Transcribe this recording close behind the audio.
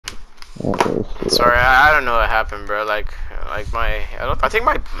Okay, Sorry, I don't know what happened, bro. Like I think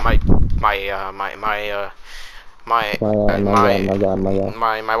my my God, my God.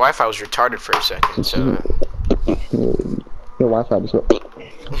 my Wi-Fi was retarded for a second. Excuse me. So Your Wi-Fi just went.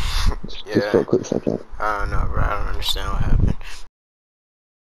 Just for yeah, a quick second. I don't know, bro. I don't understand what happened.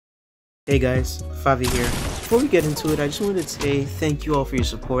 Hey guys, Favi here. Before we get into it, I just wanted to say thank you all for your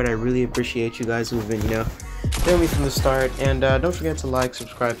support. I really appreciate you guys who've been, there with me from the start. And don't forget to like,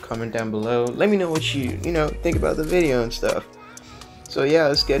 subscribe, comment down below. Let me know what you think about the video and stuff. So yeah,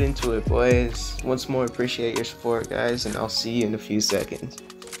 let's get into it, boys. Once more, appreciate your support, guys, and I'll see you in a few seconds.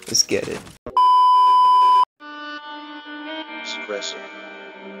 Let's get it. Suppressor.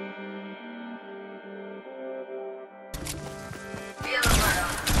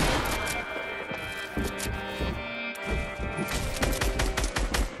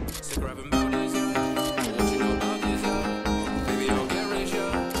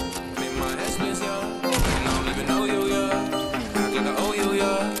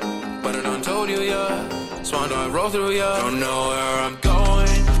 Swan I roll through ya. Don't know where I'm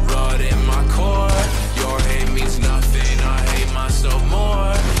going, rot in my core. Your hate means nothing, I hate myself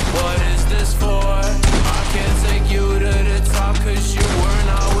more. What is this for? I can't take you to the top, cause you were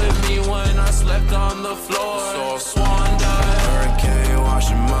not with me when I slept on the floor. So swan dive, hurricane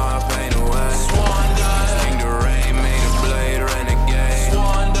washing my pain away. Swan dive, king the rain, made a blade, renegade.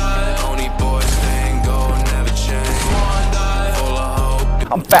 Swan dive, only boy staying gold, never change. Swan dive, full of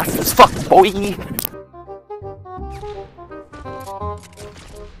hope. I'm fast as fuck, boy!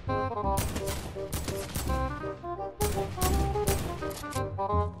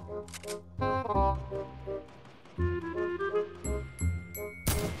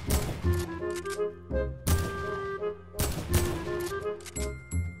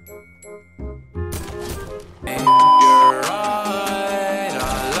 You're right, I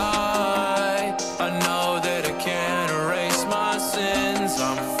lied. I know that I can't erase my sins.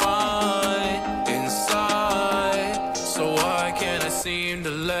 I'm fine inside. So why can't I seem to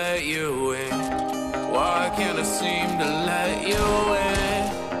let you in? Why can't I seem to let you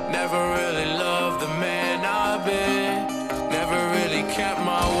in? Never really loved the man I've been. Never really kept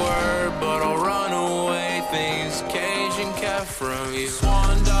my word, but I'll run away. Things cage and kept from you.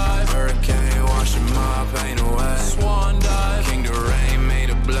 Swan dive, hurricane washing my pain away. Swan dive, king the rain, made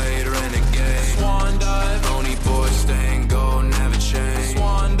a blade, renegade. Swan dive, only boy staying gold, never change.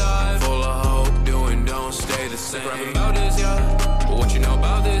 Swan dive, full of hope, doing don't stay the same. Rapping about this, yeah, but what you know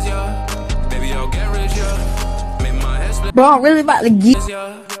about this, yeah? Baby, I'll get rich, yeah. Make my head split. Bro, I'm really about to get.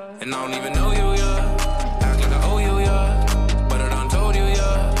 Yeah. And I don't even know you, yeah. Act like I owe you, yeah. But I done told you,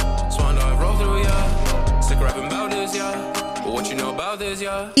 yeah. Swan dive, roll through, yeah. Sick of rapping about this, yeah. But what you know about this,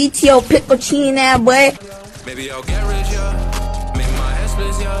 yeah? ETO pickle chin that boy. Maybe I'll get rich, yeah. Make my head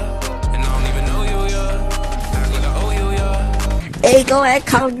split, yeah. And I don't even know you, yeah. Act like I owe you, yeah. Hey, go ahead,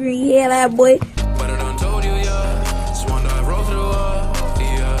 collard green hair that boy. But I done told you, yeah. Swan dive, roll through, yeah.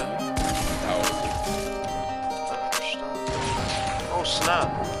 Oh snap!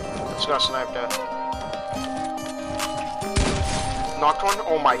 Just got sniped at. Knocked one.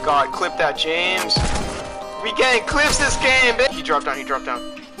 Oh my god! Clip that, James. We getting clips this game, bitch. He dropped down. He dropped down.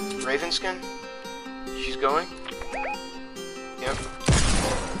 Raven skin. She's going. Yep.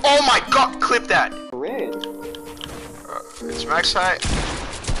 Oh my god! Clip that. Red. It's max height.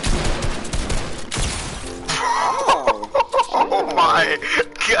 Oh. Oh my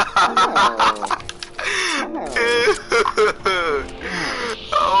god! Dude.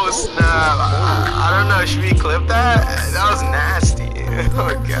 Oh snap! I don't know. Should we clip that? That was nasty.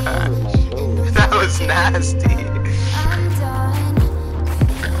 Oh god. That was nasty.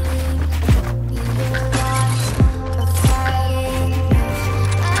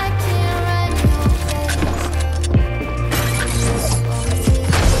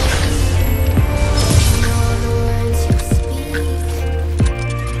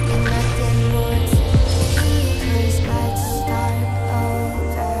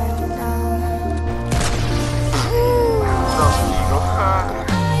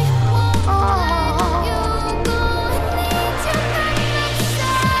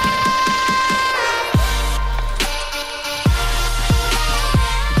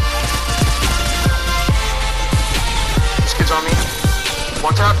 On me.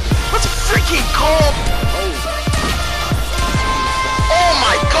 One tap. Let's freaking go! Oh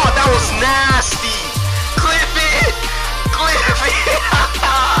my god, that was nasty!